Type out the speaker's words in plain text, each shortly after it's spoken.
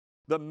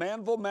The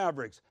Manvel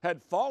Mavericks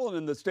had fallen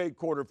in the state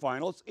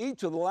quarterfinals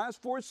each of the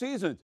last 4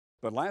 seasons.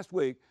 But last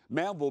week,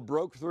 Manvel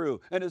broke through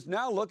and is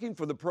now looking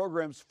for the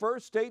program's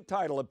first state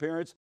title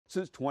appearance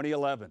since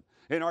 2011.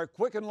 In our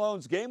Quicken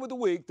Loans Game of the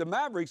Week, the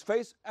Mavericks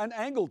face an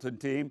Angleton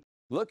team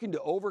looking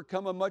to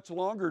overcome a much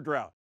longer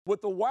drought,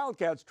 with the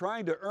Wildcats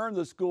trying to earn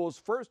the school's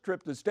first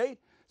trip to state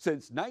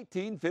since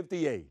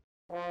 1958.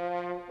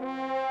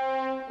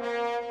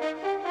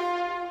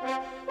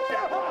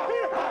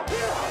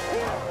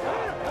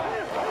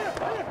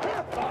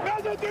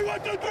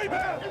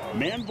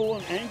 Manvel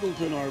and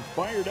Angleton are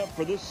fired up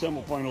for this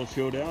semifinal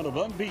showdown of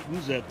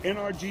unbeatens at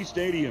NRG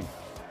Stadium.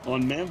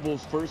 On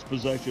Manvel's first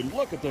possession,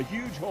 look at the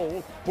huge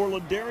hole for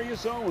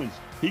Ladarius Owens.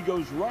 He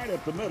goes right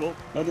up the middle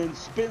and then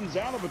spins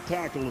out of a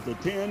tackle at the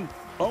 10.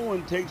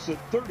 Owen takes it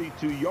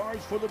 32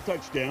 yards for the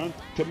touchdown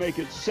to make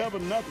it 7-0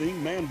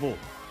 Manvel.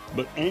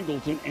 But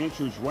Angleton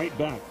answers right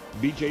back.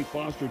 B.J.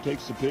 Foster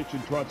takes the pitch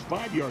and trots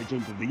 5 yards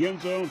into the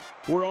end zone.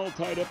 We're all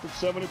tied up at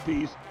 7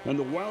 apiece, and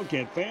the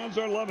Wildcat fans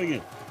are loving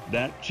it.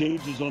 That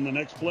changes on the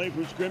next play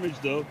from scrimmage,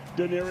 though.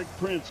 Deneric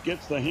Prince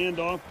gets the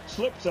handoff,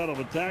 slips out of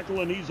a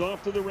tackle, and he's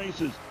off to the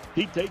races.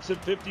 He takes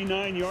it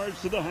 59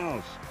 yards to the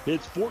house.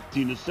 It's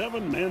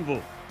 14-7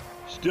 Manvel.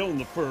 Still in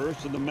the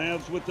first, and the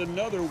Mavs with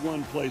another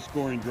one-play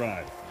scoring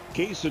drive.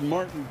 Cason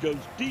Martin goes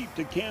deep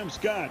to Cam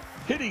Scott,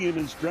 hitting him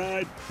in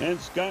stride, and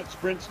Scott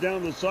sprints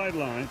down the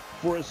sideline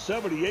for a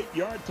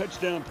 78-yard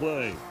touchdown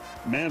play.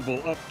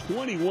 Manvel up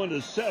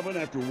 21-7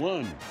 after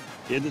 1.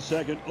 In the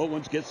second,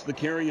 Owens gets the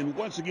carry and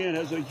once again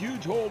has a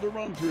huge hole to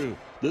run through.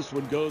 This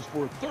one goes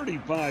for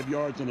 35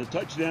 yards and a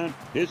touchdown.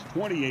 It's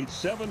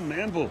 28-7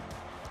 Manvel.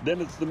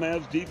 Then it's the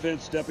Mavs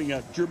defense stepping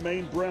up.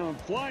 Jermaine Brown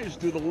flies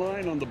through the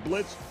line on the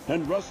blitz,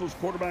 and Russell's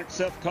quarterback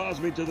Seth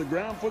Cosme to the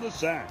ground for the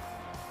sack.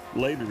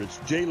 Later, it's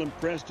Jalen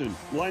Preston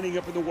lining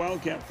up in the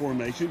Wildcat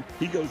formation.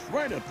 He goes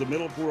right up the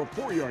middle for a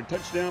 4-yard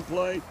touchdown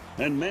play,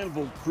 and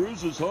Manvel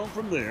cruises home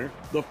from there.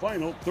 The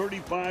final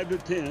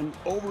 35-10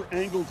 over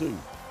Angleton.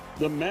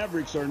 The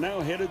Mavericks are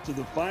now headed to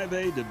the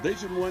 5A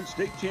Division I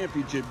State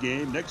Championship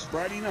game next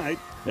Friday night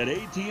at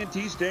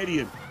AT&T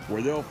Stadium,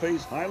 where they'll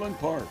face Highland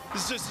Park.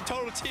 This is just a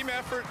total team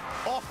effort.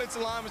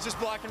 Offensive line was just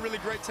blocking really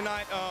great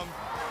tonight.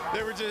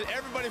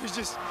 Everybody was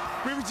just,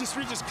 we were just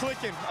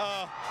clicking.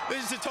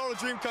 This is a total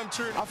dream come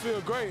true. I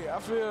feel great. I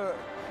feel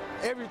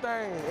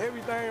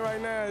everything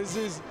right now is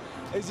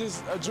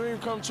just a dream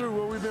come true,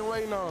 what we've been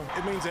waiting on.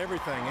 It means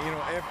everything. You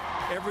know,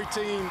 every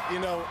team, you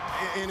know,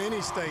 in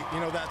any state, you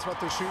know, that's what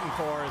they're shooting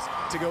for, is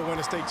to go win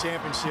a state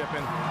championship.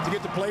 And to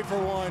get to play for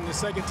one the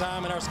second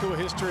time in our school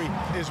history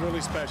is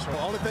really special.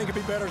 The only thing could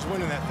be better is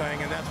winning that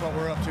thing, and that's what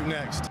we're up to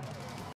next.